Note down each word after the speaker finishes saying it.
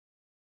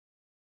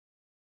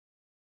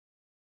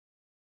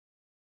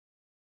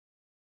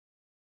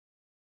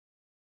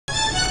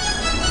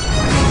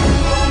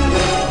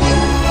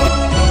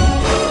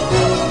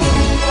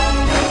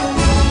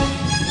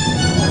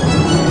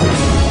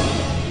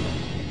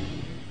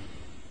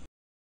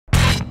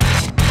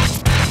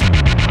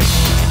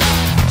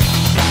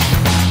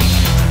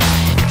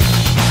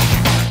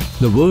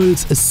the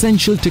world's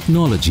essential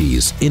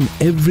technologies in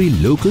every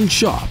local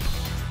shop.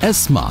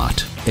 ESS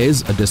Mart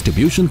is a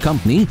distribution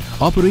company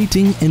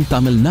operating in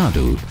Tamil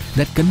Nadu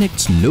that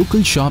connects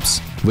local shops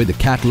with a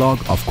catalogue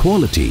of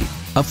quality,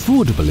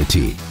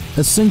 affordability,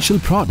 essential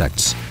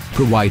products,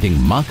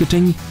 providing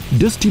marketing,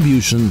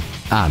 distribution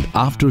and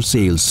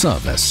after-sales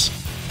service.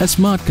 ESS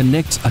Mart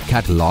connects a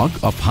catalogue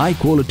of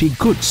high-quality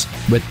goods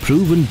with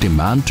proven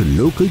demand to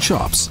local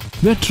shops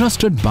where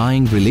trusted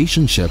buying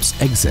relationships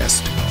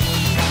exist.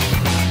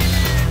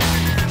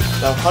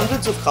 Now,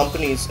 hundreds of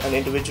companies and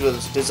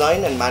individuals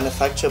design and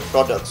manufacture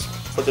products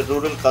for the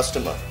rural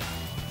customer,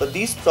 but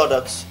these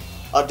products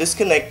are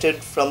disconnected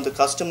from the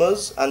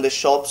customers and the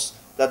shops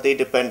that they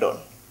depend on.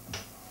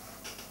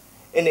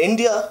 In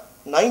India,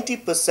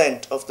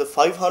 90% of the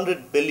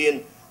 500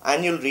 billion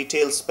annual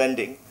retail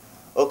spending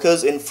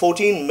occurs in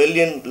 14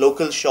 million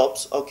local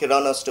shops or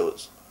kirana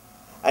stores,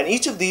 and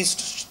each of these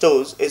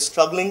stores is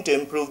struggling to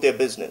improve their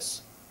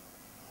business.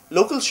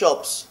 Local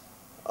shops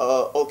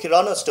or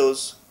kirana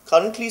stores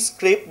currently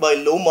scraped by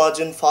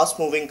low-margin,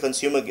 fast-moving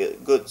consumer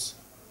goods.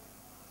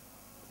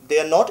 They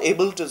are not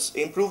able to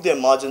improve their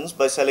margins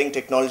by selling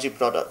technology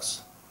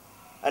products.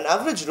 An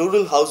average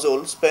rural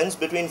household spends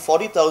between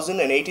 40,000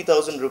 and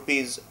 80,000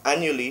 rupees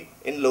annually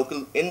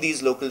in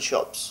these local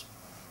shops.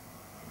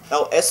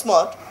 Now, ESS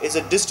Mart is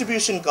a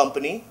distribution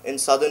company in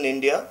southern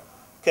India,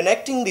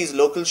 connecting these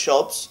local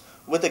shops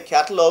with a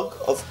catalogue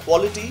of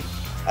quality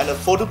and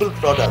affordable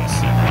products.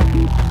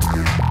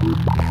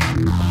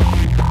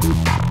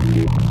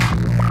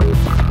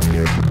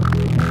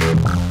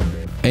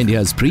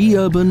 India's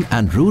pre-urban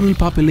and rural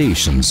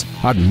populations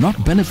are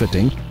not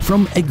benefiting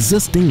from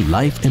existing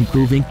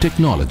life-improving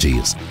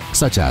technologies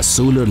such as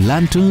solar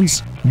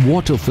lanterns,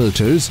 water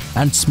filters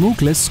and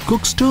smokeless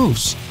cook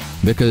stoves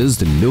because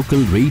the local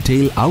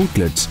retail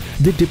outlets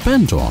they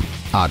depend on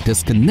are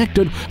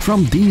disconnected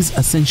from these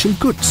essential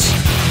goods.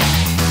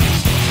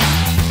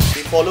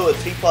 We follow a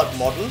three-part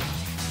model: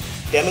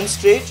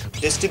 demonstrate,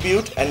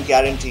 distribute and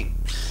guarantee.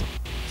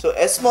 So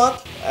ESS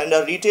Mart and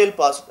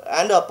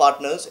our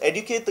partners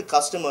educate the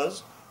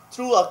customers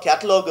through our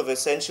catalogue of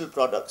essential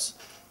products.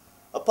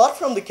 Apart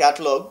from the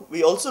catalogue,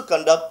 we also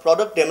conduct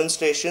product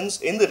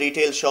demonstrations in the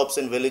retail shops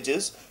and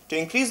villages to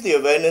increase the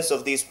awareness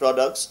of these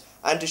products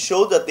and to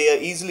show that they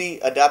are easily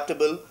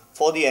adaptable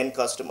for the end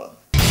customer.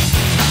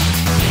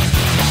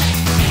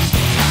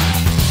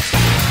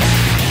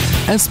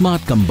 ESS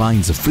Mart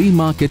combines a free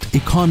market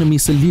economy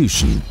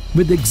solution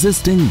with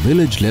existing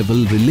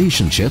village-level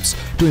relationships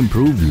to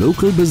improve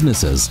local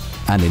businesses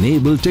and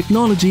enable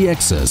technology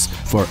access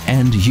for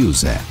end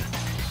user.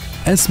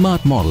 ESS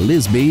Mart model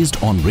is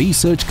based on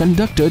research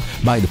conducted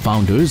by the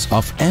founders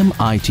of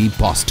MIT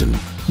Boston,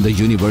 the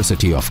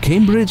University of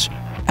Cambridge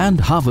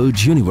and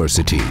Harvard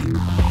University.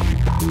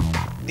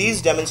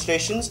 These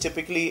demonstrations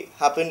typically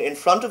happen in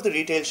front of the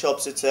retail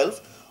shops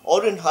itself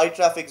or in high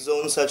traffic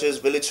zones such as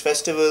village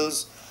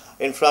festivals,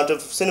 in front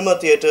of cinema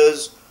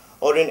theatres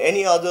or in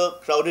any other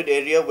crowded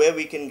area where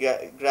we can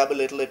grab a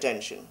little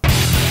attention.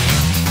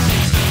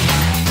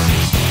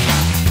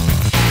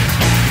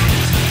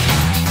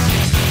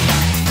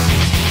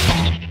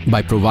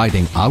 By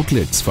providing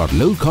outlets for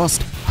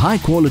low-cost,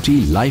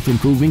 high-quality,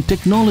 life-improving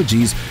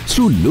technologies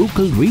through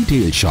local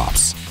retail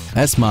shops,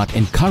 ESS Mart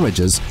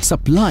encourages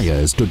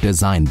suppliers to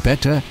design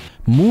better,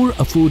 more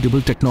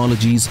affordable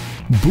technologies,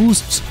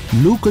 boosts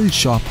local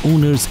shop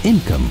owners'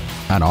 income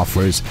and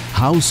offers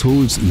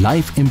households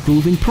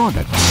life-improving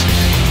products.